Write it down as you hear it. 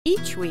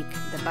Each week,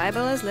 the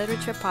Bible as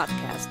Literature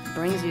podcast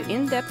brings you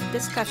in-depth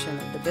discussion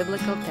of the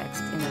biblical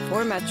text in a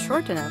format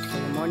short enough for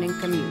your morning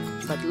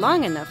commute, but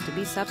long enough to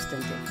be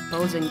substantive,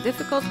 posing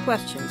difficult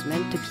questions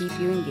meant to keep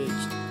you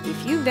engaged.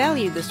 If you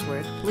value this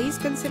work, please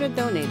consider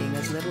donating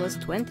as little as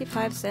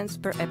 25 cents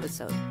per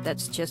episode.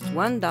 That's just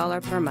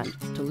 $1 per month.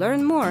 To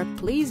learn more,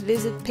 please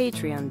visit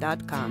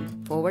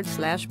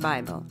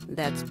patreon.com/Bible.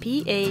 That's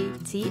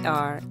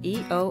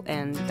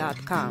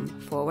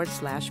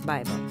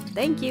patreon.com/Bible.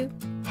 Thank you.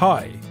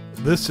 Hi,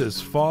 this is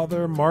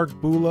Father Mark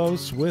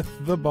Boulos with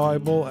the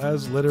Bible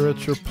as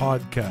Literature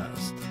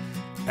podcast.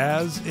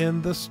 As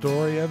in the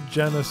story of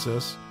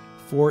Genesis,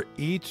 for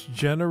each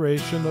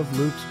generation of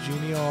Luke's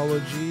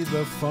genealogy,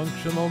 the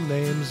functional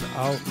names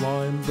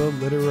outline the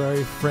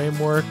literary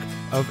framework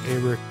of a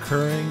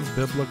recurring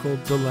biblical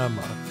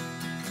dilemma.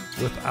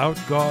 Without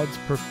God's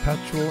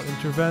perpetual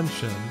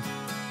intervention,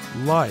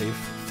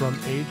 life from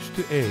age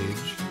to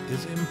age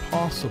is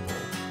impossible.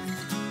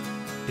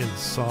 In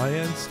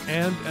science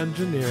and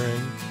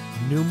engineering,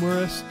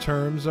 numerous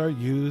terms are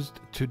used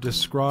to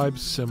describe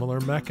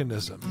similar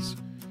mechanisms.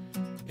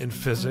 In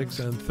physics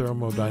and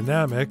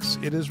thermodynamics,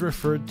 it is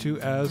referred to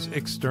as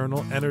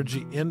external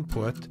energy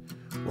input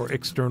or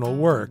external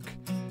work.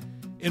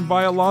 In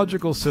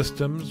biological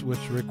systems,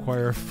 which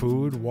require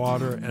food,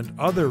 water, and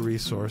other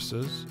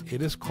resources,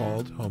 it is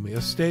called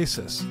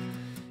homeostasis.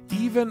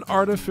 Even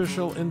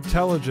artificial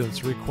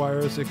intelligence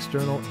requires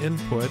external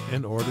input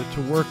in order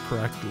to work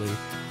correctly.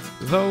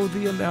 Though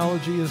the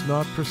analogy is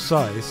not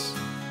precise,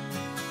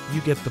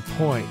 you get the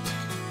point.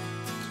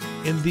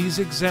 In these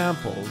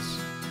examples,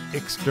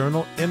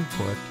 external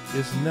input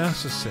is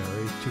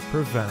necessary to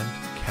prevent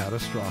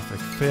catastrophic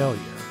failure.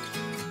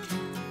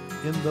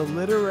 In the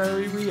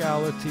literary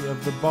reality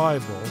of the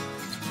Bible,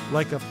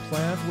 like a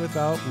plant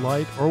without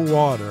light or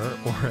water,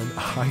 or an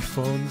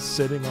iPhone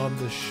sitting on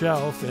the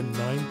shelf in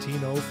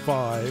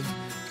 1905,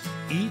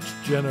 each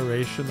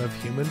generation of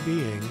human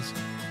beings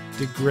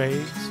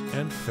degrades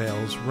and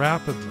fails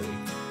rapidly,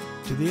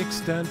 to the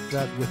extent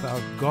that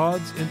without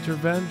God's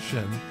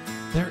intervention,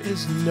 there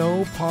is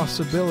no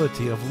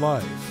possibility of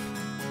life.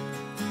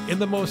 In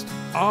the most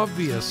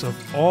obvious of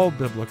all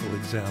biblical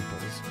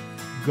examples,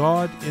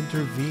 God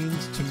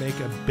intervenes to make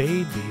a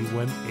baby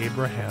when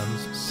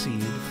Abraham's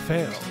seed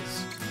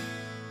fails.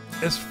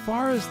 As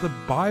far as the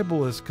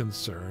Bible is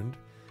concerned,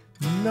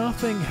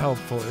 nothing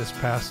helpful is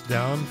passed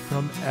down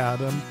from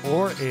Adam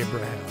or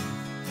Abraham,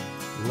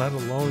 let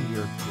alone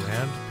your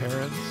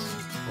grandparents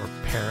or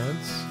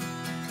parents.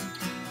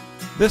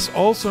 This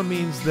also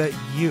means that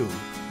you,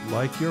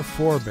 like your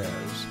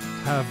forebears,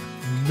 have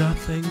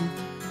nothing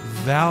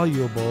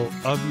valuable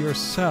of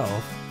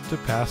yourself to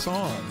pass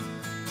on.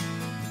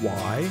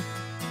 Why?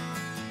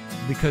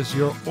 Because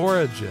your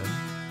origin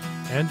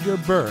and your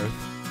birth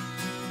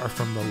are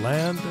from the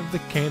land of the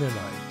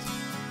Canaanite.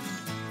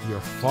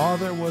 Your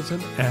father was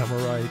an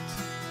Amorite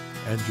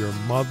and your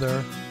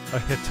mother a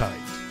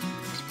Hittite.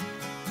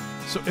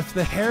 So if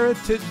the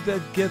heritage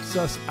that gets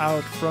us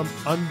out from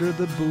under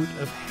the boot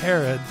of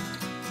Herod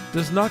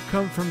does not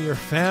come from your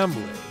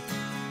family,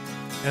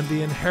 and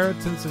the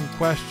inheritance in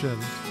question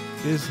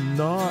is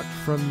not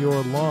from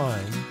your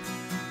line,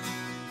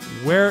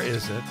 where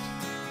is it?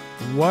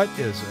 What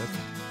is it?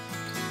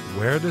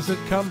 Where does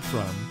it come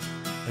from?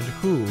 And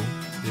who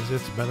is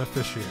its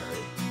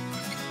beneficiary?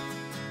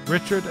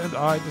 Richard and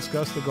I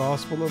discuss the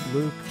Gospel of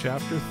Luke,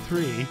 chapter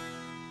 3,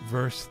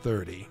 verse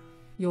 30.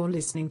 You're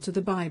listening to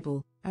the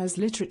Bible as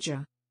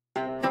Literature.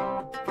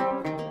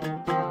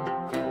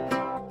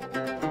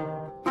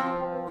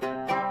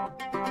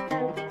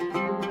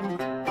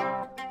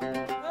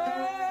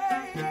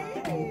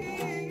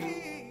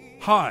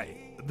 Hi,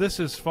 this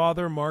is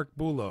Father Mark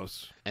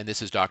Boulos. And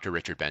this is Dr.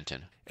 Richard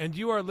Benton. And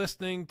you are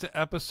listening to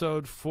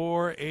episode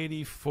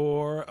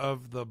 484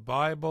 of the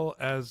Bible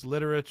as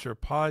Literature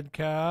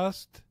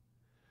podcast.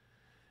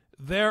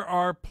 There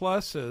are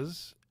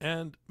pluses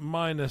and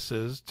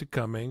minuses to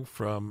coming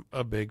from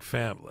a big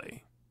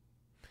family.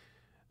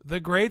 The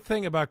great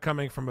thing about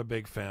coming from a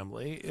big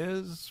family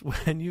is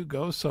when you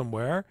go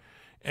somewhere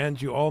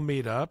and you all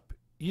meet up,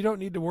 you don't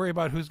need to worry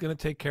about who's going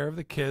to take care of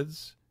the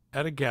kids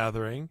at a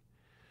gathering.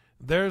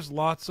 There's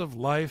lots of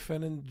life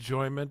and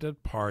enjoyment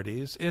at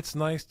parties. It's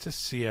nice to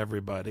see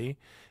everybody.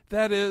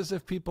 That is,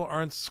 if people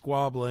aren't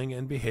squabbling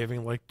and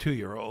behaving like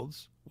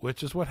 2-year-olds,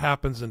 which is what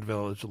happens in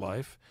village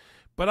life.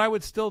 But I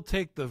would still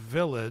take the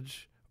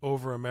village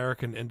over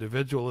American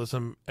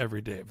individualism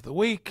every day of the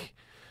week.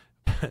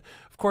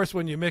 Of course,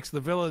 when you mix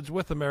the village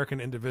with American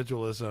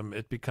individualism,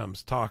 it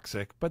becomes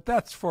toxic. But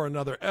that's for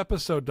another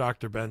episode,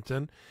 Dr.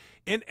 Benton.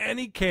 In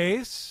any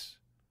case,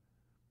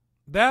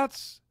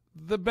 that's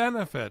the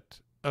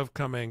benefit of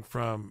coming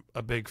from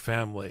a big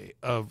family,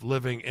 of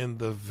living in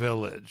the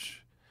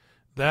village.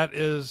 That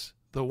is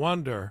the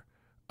wonder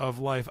of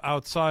life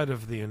outside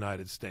of the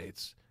United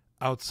States,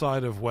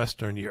 outside of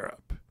Western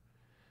Europe.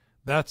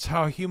 That's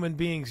how human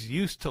beings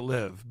used to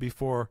live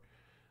before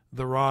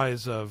the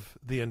rise of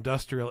the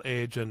industrial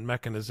age and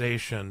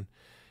mechanization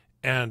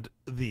and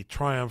the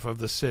triumph of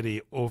the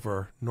city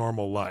over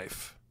normal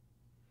life.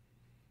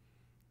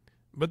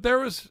 But there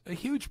was a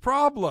huge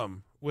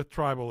problem with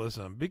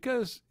tribalism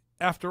because,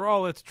 after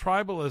all, it's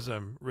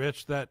tribalism,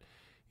 Rich, that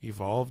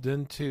evolved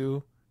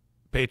into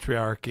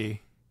patriarchy,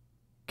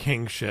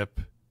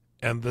 kingship,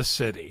 and the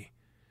city.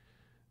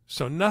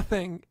 So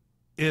nothing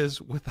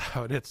is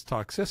without its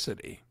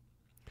toxicity.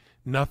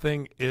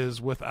 Nothing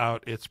is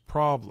without its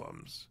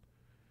problems.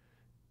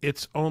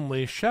 It's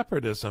only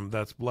shepherdism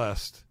that's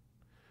blessed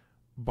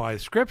by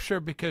Scripture,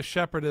 because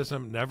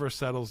shepherdism never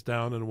settles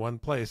down in one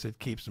place. It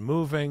keeps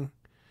moving,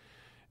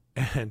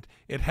 and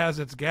it has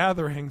its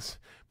gatherings,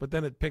 but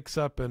then it picks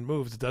up and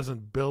moves. It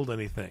doesn't build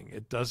anything.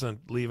 It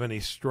doesn't leave any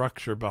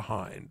structure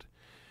behind.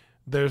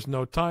 There's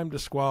no time to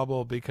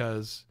squabble,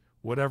 because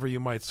whatever you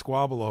might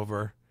squabble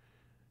over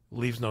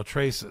leaves no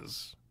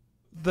traces.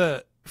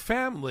 The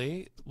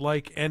family,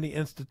 like any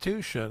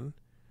institution,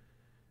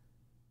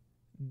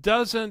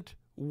 doesn't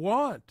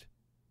want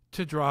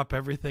to drop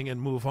everything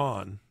and move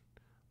on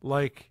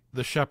like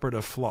the shepherd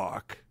of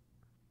flock.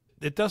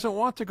 It doesn't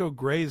want to go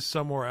graze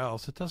somewhere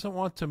else. It doesn't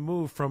want to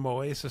move from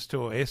oasis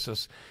to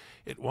oasis.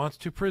 It wants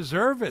to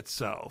preserve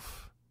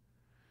itself.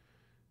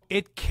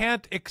 It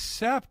can't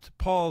accept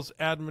Paul's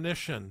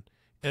admonition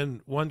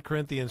in 1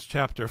 Corinthians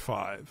chapter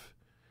 5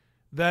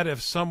 that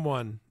if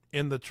someone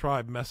in the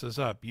tribe messes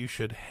up, you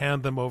should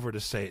hand them over to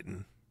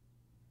Satan.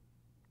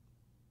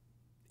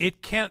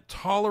 It can't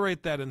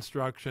tolerate that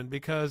instruction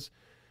because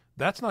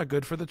that's not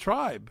good for the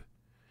tribe.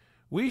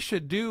 We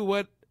should do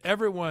what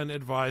everyone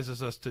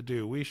advises us to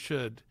do. We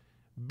should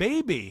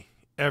baby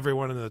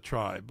everyone in the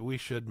tribe. We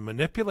should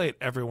manipulate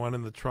everyone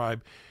in the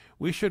tribe.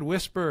 We should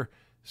whisper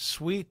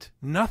sweet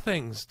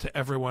nothings to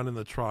everyone in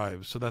the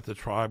tribe so that the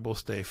tribe will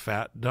stay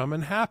fat, dumb,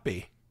 and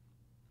happy.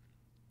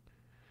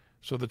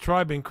 So the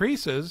tribe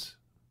increases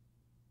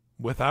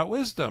without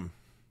wisdom.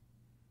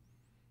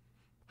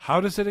 How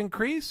does it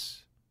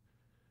increase?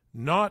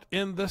 Not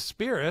in the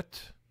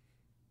spirit.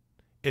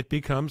 It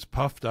becomes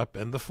puffed up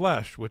in the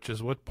flesh, which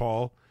is what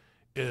Paul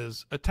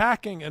is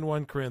attacking in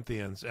 1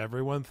 Corinthians.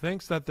 Everyone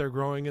thinks that they're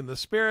growing in the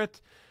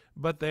spirit,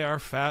 but they are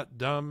fat,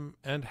 dumb,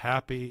 and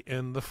happy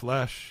in the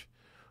flesh,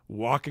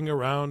 walking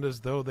around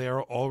as though they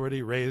are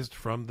already raised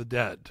from the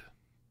dead.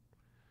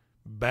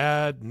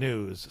 Bad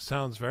news.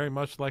 Sounds very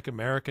much like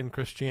American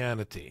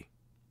Christianity.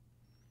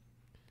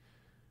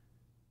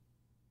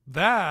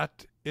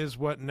 That is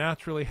what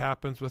naturally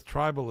happens with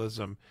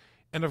tribalism.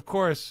 And of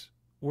course,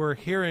 we're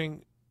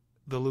hearing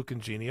the Lucan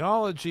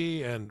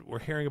genealogy, and we're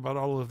hearing about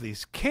all of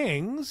these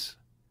kings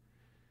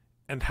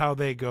and how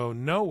they go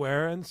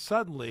nowhere, and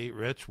suddenly,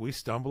 Rich, we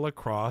stumble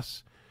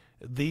across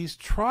these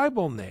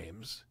tribal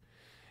names.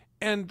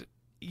 And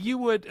you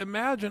would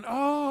imagine,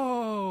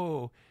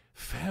 oh,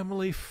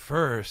 family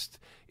first.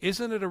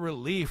 Isn't it a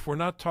relief? We're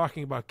not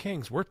talking about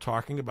kings. We're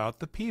talking about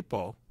the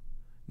people.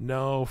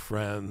 No,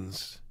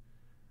 friends.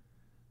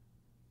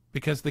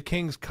 Because the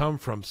kings come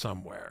from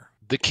somewhere.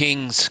 The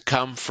kings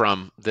come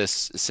from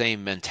this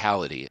same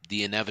mentality,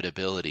 the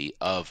inevitability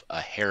of a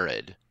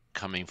Herod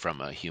coming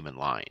from a human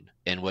line.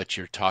 And what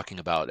you're talking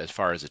about as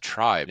far as a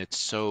tribe, it's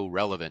so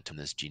relevant in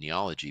this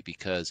genealogy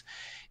because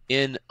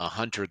in a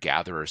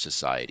hunter-gatherer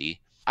society,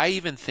 I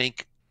even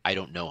think, I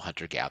don't know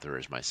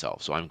hunter-gatherers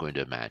myself, so I'm going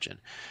to imagine,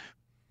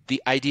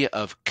 the idea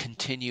of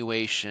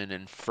continuation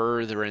and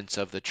furtherance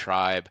of the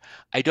tribe,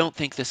 I don't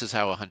think this is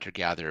how a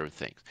hunter-gatherer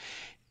thinks.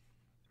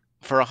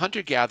 For a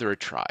hunter-gatherer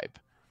tribe,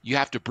 you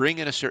have to bring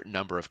in a certain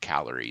number of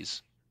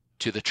calories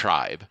to the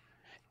tribe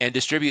and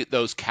distribute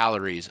those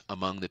calories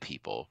among the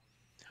people,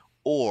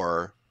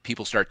 or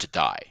people start to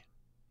die.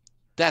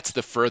 That's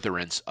the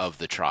furtherance of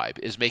the tribe,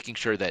 is making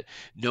sure that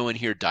no one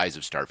here dies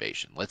of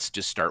starvation. Let's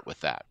just start with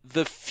that.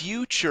 The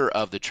future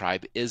of the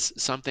tribe is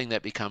something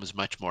that becomes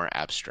much more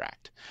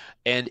abstract.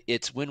 And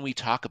it's when we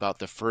talk about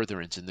the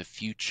furtherance and the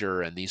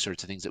future and these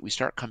sorts of things that we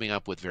start coming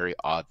up with very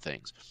odd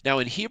things. Now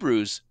in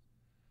Hebrews,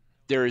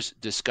 there's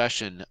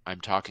discussion,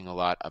 I'm talking a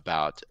lot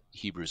about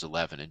Hebrews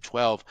 11 and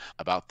 12,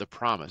 about the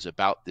promise,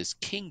 about this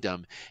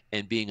kingdom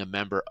and being a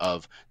member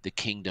of the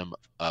kingdom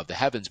of the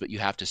heavens, but you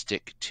have to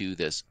stick to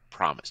this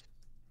promise.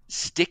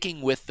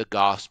 Sticking with the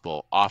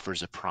gospel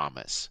offers a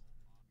promise.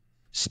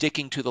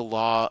 Sticking to the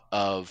law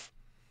of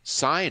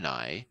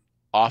Sinai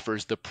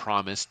offers the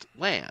promised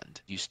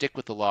land. You stick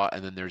with the law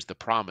and then there's the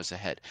promise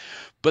ahead.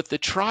 But the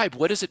tribe,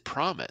 what does it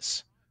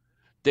promise?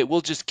 That we'll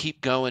just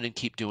keep going and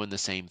keep doing the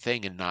same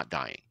thing and not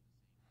dying.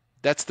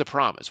 That's the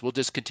promise. We'll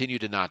just continue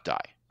to not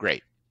die.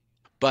 Great.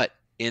 But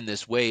in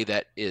this way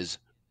that is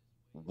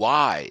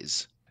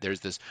wise,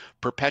 there's this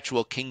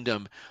perpetual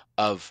kingdom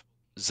of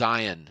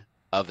Zion,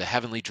 of the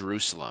heavenly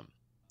Jerusalem.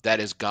 That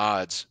is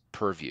God's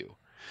purview.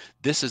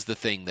 This is the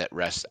thing that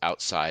rests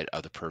outside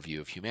of the purview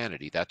of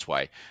humanity. That's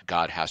why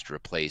God has to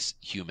replace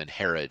human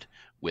Herod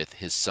with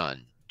his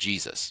son,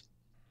 Jesus.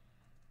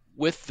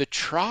 With the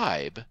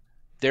tribe,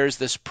 there's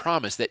this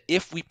promise that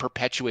if we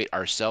perpetuate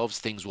ourselves,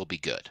 things will be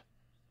good.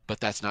 But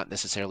that's not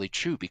necessarily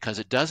true because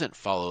it doesn't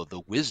follow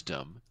the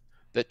wisdom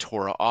that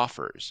Torah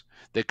offers,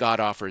 that God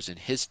offers in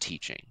his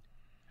teaching,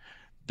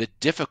 the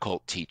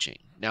difficult teaching.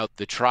 Now,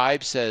 the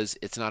tribe says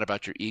it's not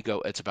about your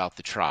ego, it's about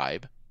the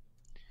tribe.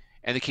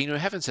 And the kingdom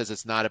of heaven says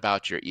it's not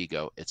about your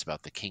ego, it's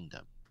about the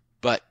kingdom.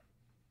 But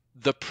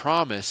the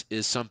promise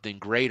is something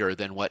greater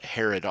than what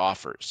Herod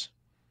offers,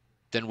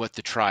 than what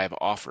the tribe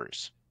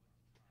offers.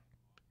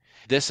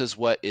 This is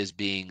what is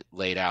being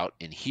laid out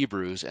in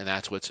Hebrews, and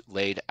that's what's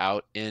laid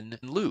out in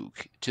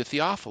Luke to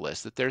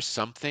Theophilus, that there's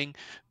something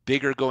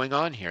bigger going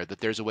on here, that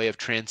there's a way of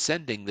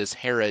transcending this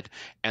Herod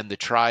and the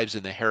tribes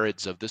and the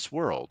Herods of this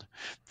world,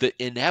 the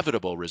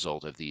inevitable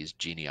result of these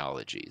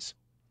genealogies.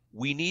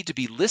 We need to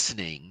be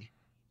listening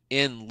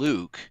in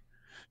Luke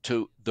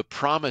to the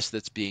promise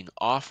that's being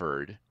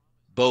offered,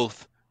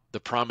 both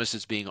the promise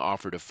that's being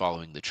offered of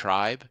following the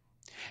tribe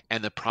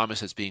and the promise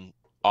that's being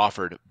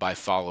offered by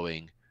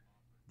following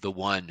the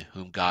one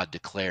whom God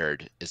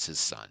declared is his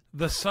son.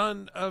 The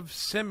son of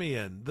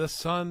Simeon, the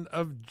son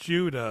of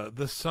Judah,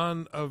 the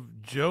son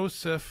of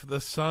Joseph, the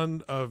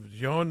son of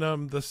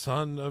Jonam, the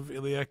son of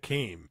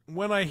Eliakim.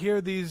 When I hear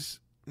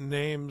these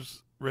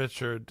names,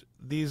 Richard,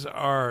 these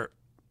are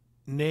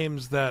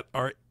names that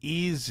are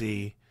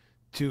easy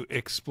to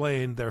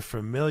explain. They're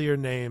familiar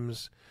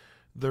names.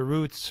 The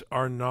roots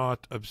are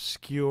not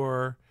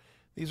obscure.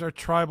 These are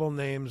tribal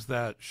names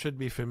that should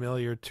be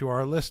familiar to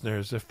our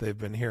listeners if they've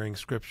been hearing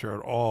Scripture at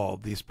all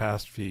these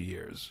past few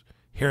years,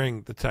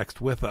 hearing the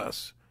text with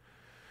us.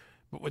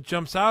 But what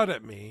jumps out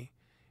at me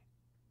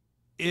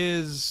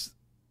is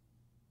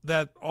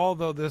that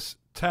although this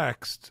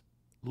text,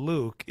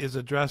 Luke, is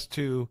addressed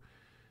to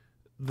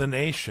the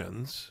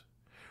nations,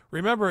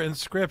 remember in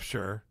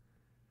Scripture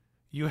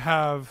you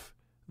have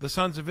the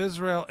sons of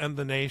Israel and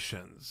the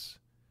nations.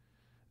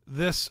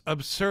 This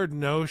absurd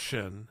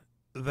notion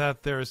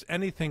that there's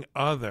anything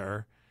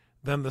other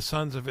than the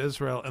sons of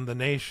Israel and the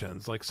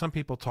nations. Like some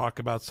people talk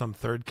about some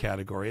third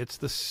category. It's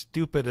the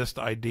stupidest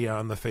idea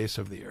on the face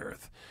of the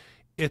earth.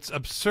 It's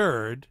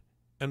absurd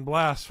and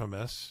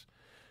blasphemous,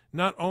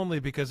 not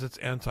only because it's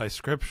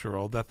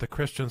anti-scriptural that the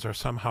Christians are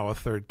somehow a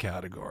third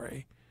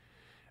category,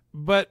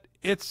 but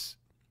it's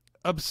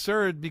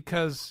absurd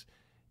because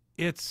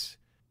it's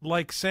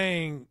like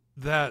saying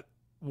that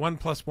 1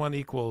 +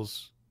 1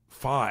 =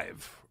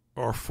 5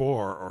 or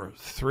 4 or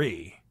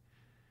 3.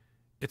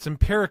 It's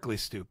empirically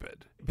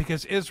stupid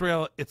because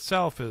Israel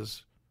itself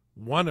is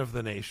one of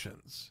the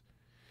nations.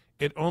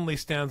 It only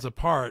stands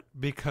apart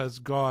because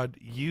God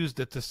used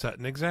it to set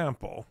an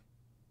example.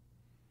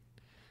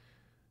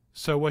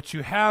 So what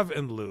you have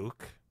in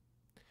Luke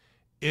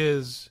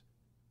is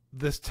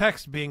this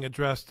text being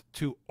addressed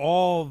to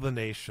all the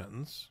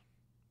nations,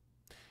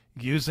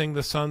 using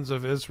the sons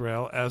of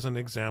Israel as an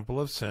example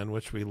of sin,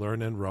 which we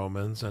learn in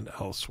Romans and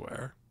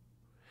elsewhere.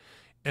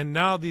 And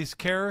now these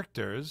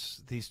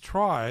characters, these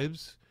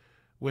tribes,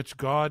 which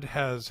God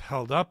has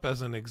held up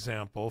as an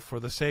example for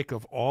the sake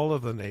of all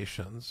of the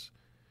nations,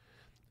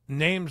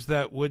 names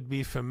that would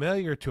be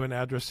familiar to an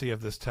addressee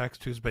of this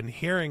text who's been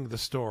hearing the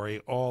story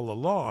all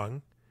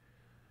along,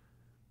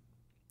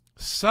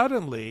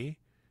 suddenly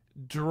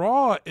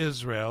draw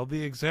Israel,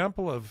 the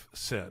example of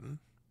sin,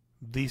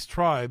 these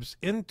tribes,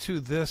 into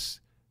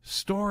this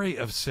story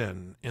of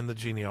sin in the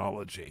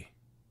genealogy.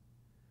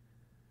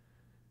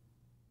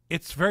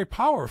 It's very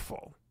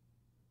powerful.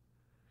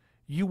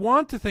 You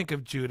want to think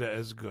of Judah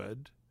as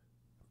good,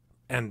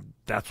 and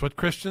that's what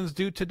Christians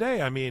do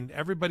today. I mean,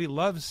 everybody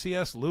loves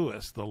C.S.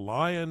 Lewis, the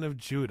Lion of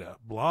Judah,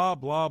 blah,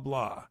 blah,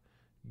 blah.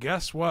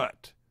 Guess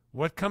what?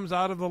 What comes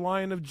out of the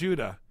Lion of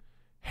Judah?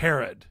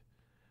 Herod.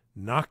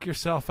 Knock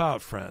yourself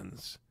out,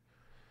 friends.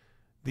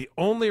 The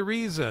only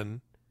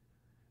reason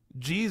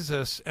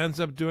Jesus ends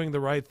up doing the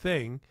right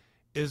thing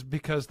is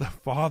because the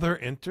Father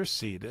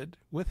interceded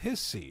with his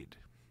seed.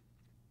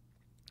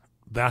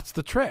 That's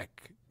the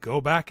trick.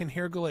 Go back and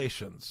hear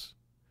Galatians.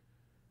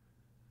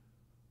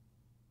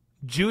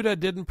 Judah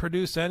didn't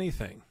produce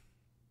anything.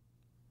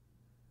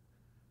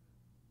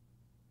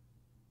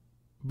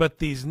 But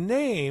these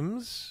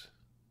names,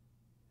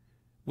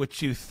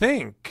 which you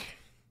think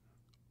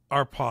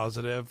are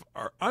positive,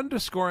 are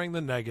underscoring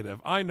the negative.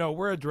 I know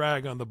we're a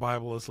drag on the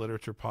Bible as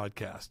Literature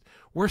podcast.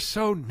 We're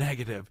so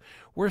negative.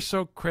 We're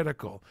so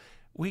critical.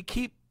 We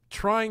keep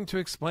trying to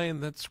explain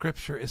that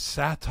Scripture is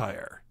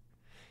satire.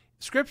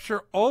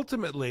 Scripture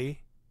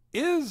ultimately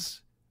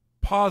is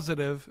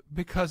positive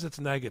because it's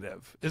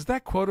negative. Is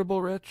that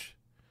quotable, Rich?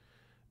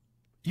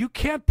 You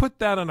can't put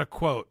that on a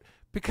quote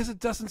because it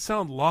doesn't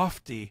sound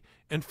lofty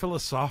and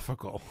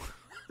philosophical.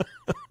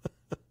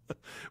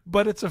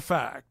 But it's a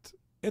fact.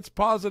 It's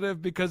positive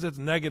because it's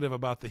negative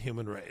about the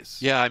human race.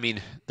 Yeah, I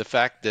mean, the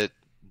fact that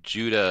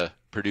Judah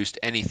produced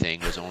anything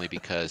was only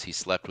because he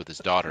slept with his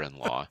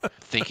daughter-in-law,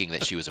 thinking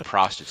that she was a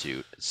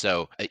prostitute.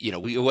 So,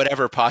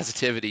 whatever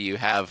positivity you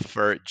have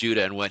for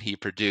Judah and what he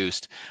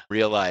produced,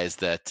 realize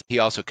that he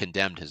also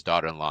condemned his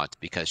daughter-in-law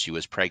because she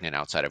was pregnant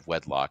outside of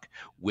wedlock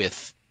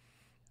with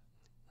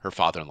her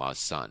father-in-law's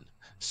son.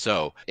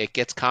 So it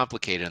gets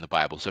complicated in the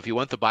Bible. So if you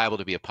want the Bible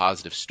to be a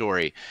positive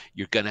story,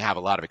 you're going to have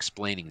a lot of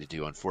explaining to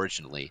do,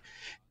 unfortunately.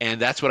 And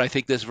that's what I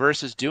think this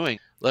verse is doing.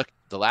 Look,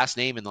 the last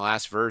name in the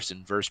last verse,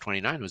 in verse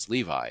 29, was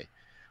Levi.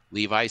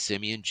 Levi,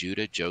 Simeon,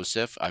 Judah,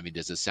 Joseph. I mean,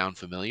 does this sound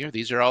familiar?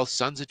 These are all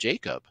sons of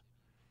Jacob.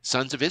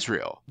 sons of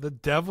Israel. The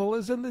devil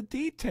is in the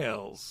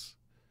details,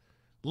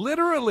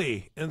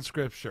 literally in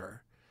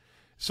Scripture.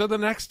 So the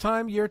next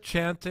time you're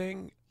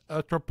chanting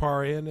a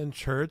troparion in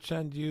church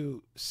and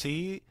you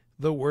see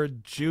the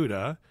word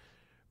Judah,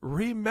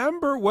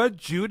 remember what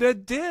Judah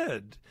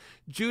did.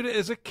 Judah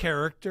is a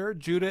character.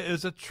 Judah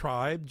is a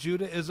tribe.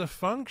 Judah is a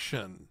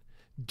function.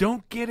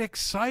 Don't get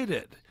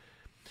excited.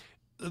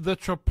 The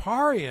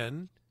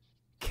troparion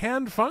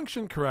can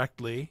function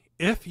correctly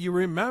if you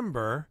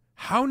remember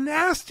how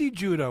nasty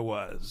Judah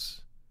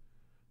was.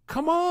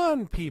 Come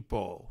on,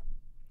 people.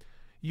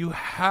 You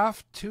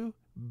have to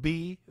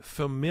be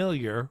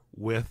familiar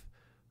with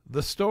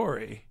the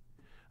story.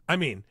 I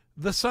mean,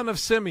 the son of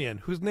Simeon,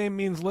 whose name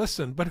means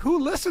listen, but who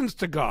listens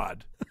to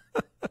God?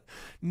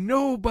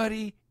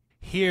 Nobody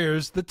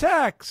hears the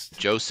text.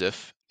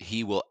 Joseph,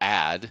 he will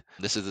add,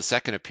 this is the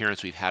second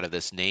appearance we've had of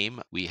this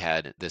name. We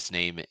had this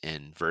name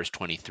in verse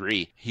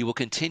 23. He will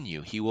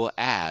continue. He will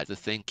add. The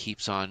thing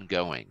keeps on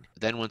going.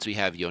 Then once we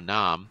have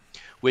Yonam,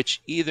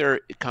 which either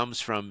comes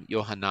from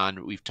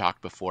Yohanan, we've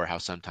talked before how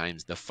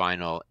sometimes the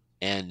final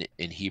N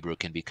in Hebrew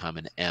can become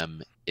an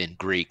M in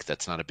Greek.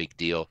 That's not a big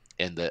deal.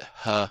 And the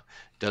H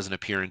doesn't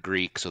appear in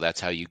Greek, so that's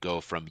how you go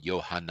from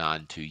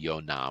Yohanan to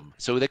Yonam.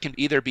 So that can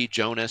either be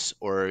Jonas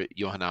or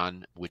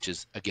Yohanan, which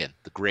is, again,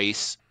 the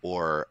grace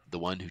or the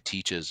one who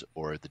teaches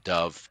or the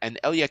dove. And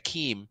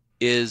Eliakim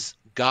is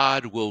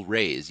God will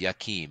raise,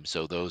 Yakim.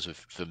 So those are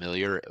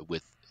familiar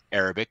with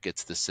Arabic,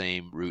 it's the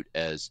same root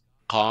as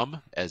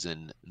Qam, as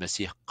in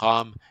Masih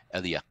Qam,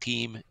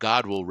 Eliakim,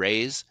 God will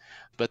raise.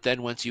 But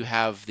then once you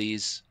have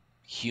these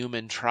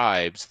human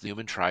tribes, the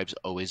human tribes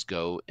always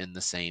go in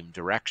the same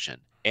direction.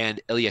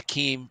 And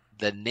Eliakim,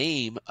 the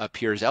name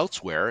appears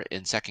elsewhere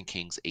in 2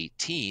 Kings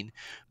 18,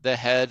 the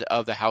head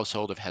of the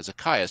household of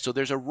Hezekiah. So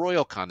there's a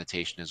royal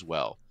connotation as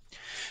well.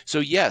 So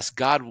yes,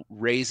 God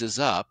raises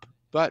up,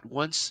 but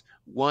once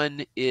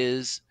one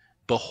is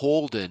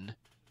beholden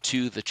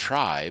to the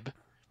tribe,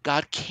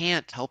 God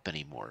can't help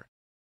anymore.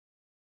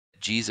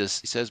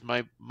 Jesus says,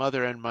 my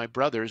mother and my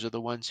brothers are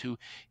the ones who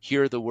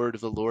hear the word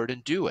of the Lord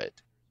and do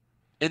it.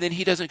 And then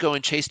he doesn't go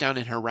and chase down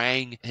and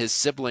harangue his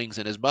siblings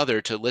and his mother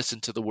to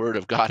listen to the word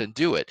of God and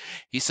do it.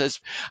 He says,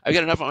 I've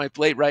got enough on my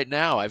plate right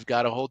now. I've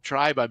got a whole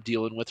tribe I'm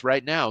dealing with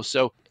right now.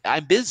 So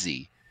I'm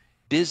busy.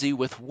 Busy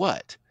with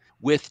what?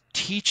 With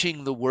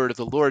teaching the word of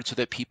the Lord so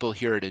that people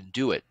hear it and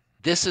do it.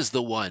 This is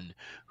the one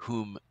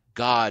whom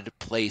God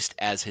placed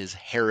as his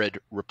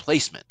Herod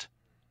replacement.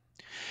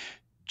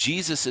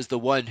 Jesus is the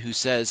one who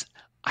says,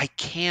 I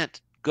can't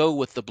go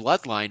with the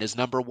bloodline as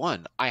number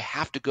one. I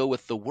have to go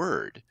with the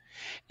word.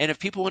 And if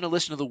people want to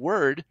listen to the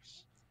word,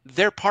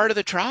 they're part of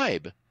the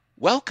tribe.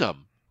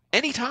 Welcome.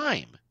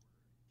 Anytime.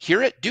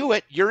 Hear it, do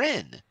it, you're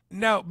in.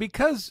 Now,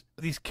 because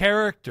these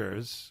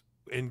characters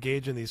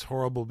engage in these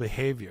horrible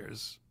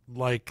behaviors,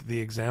 like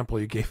the example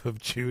you gave of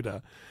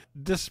Judah,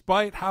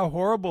 despite how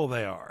horrible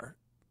they are,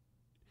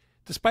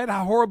 despite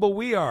how horrible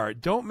we are,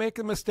 don't make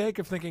the mistake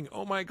of thinking,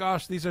 oh my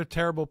gosh, these are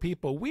terrible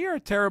people. We are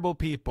terrible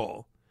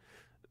people.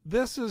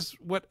 This is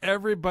what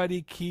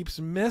everybody keeps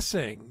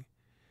missing.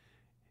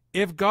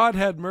 If God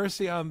had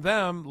mercy on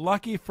them,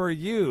 lucky for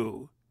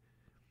you.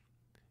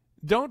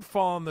 Don't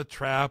fall in the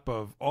trap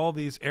of all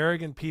these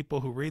arrogant people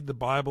who read the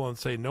Bible and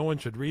say no one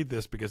should read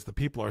this because the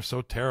people are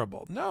so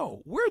terrible.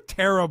 No, we're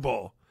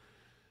terrible.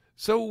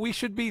 So we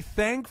should be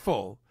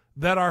thankful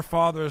that our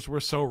fathers were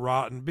so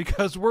rotten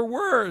because we're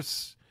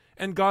worse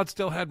and God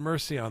still had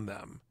mercy on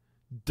them.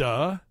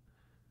 Duh.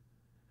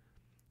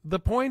 The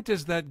point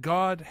is that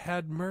God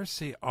had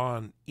mercy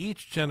on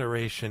each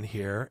generation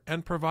here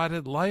and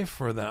provided life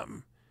for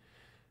them.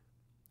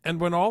 And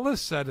when all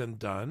is said and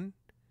done,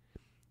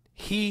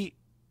 he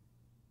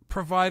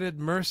provided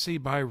mercy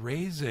by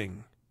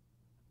raising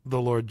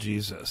the Lord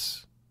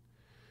Jesus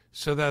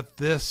so that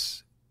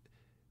this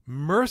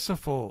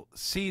merciful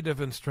seed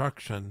of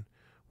instruction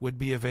would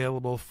be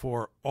available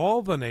for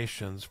all the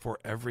nations for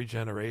every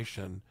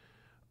generation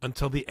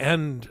until the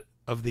end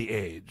of the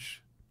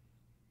age.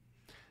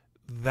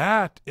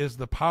 That is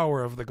the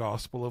power of the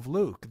Gospel of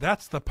Luke.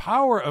 That's the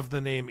power of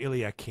the name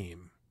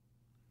Eliakim.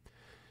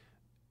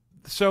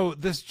 So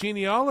this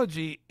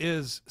genealogy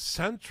is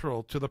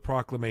central to the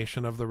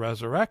proclamation of the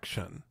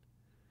resurrection.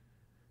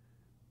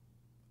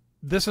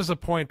 This is a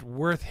point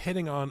worth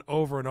hitting on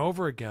over and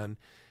over again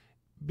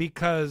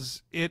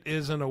because it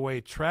is in a way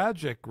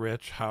tragic,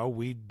 Rich, how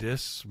we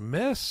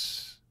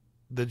dismiss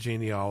the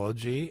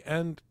genealogy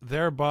and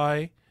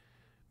thereby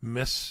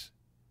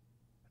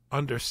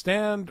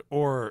misunderstand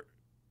or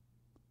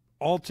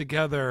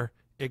altogether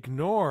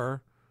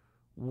ignore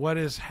what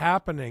is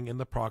happening in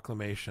the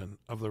proclamation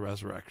of the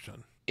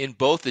resurrection. In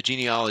both the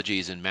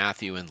genealogies in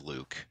Matthew and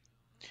Luke,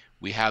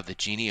 we have the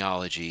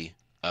genealogy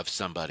of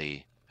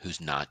somebody who's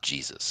not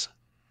Jesus.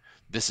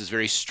 This is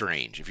very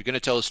strange. If you're going to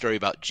tell a story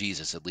about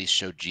Jesus, at least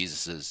show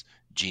Jesus's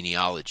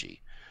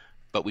genealogy.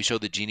 But we show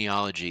the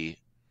genealogy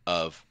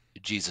of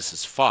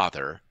Jesus's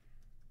father,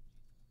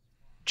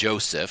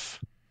 Joseph,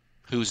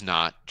 who's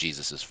not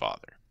Jesus's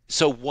father.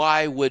 So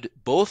why would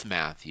both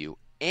Matthew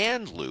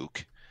and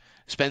Luke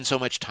spend so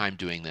much time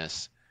doing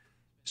this?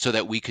 so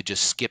that we could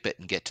just skip it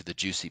and get to the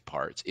juicy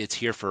parts. It's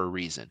here for a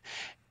reason.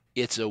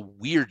 It's a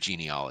weird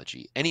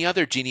genealogy. Any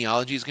other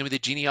genealogy is going to be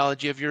the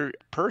genealogy of your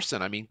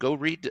person. I mean, go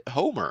read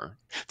Homer.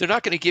 They're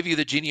not going to give you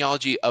the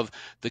genealogy of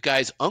the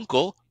guy's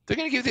uncle. They're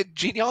going to give you the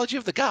genealogy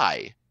of the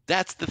guy.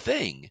 That's the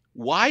thing.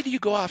 Why do you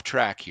go off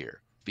track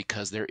here?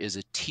 Because there is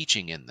a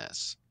teaching in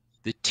this.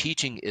 The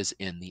teaching is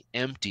in the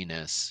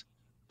emptiness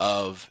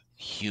of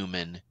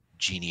human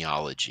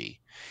genealogy.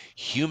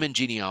 Human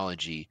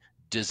genealogy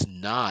does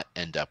not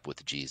end up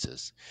with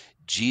Jesus.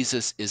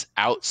 Jesus is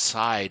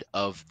outside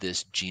of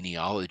this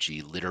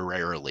genealogy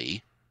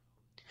literarily,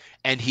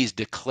 and he's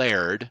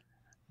declared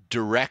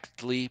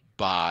directly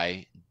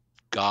by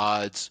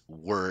God's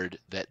word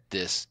that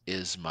this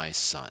is my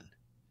son.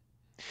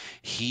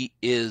 He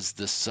is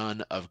the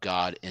Son of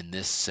God in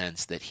this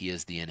sense that he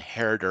is the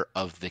inheritor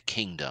of the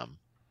kingdom.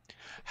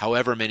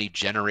 However many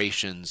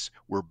generations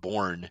were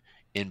born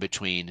in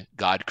between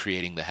God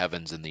creating the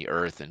heavens and the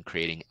earth and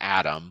creating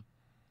Adam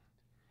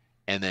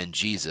and then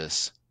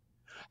Jesus,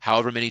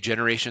 however many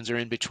generations are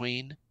in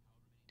between,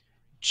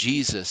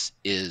 Jesus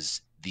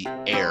is the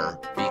heir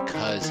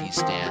because he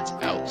stands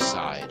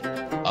outside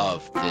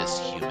of this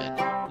human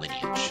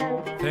lineage.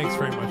 Thanks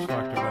very much,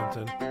 Dr.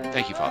 Benton.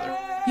 Thank you, Father.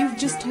 You've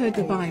just heard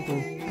the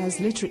Bible as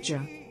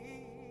literature.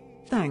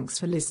 Thanks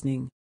for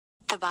listening.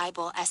 The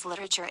Bible as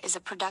Literature is a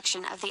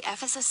production of the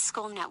Ephesus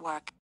School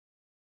Network.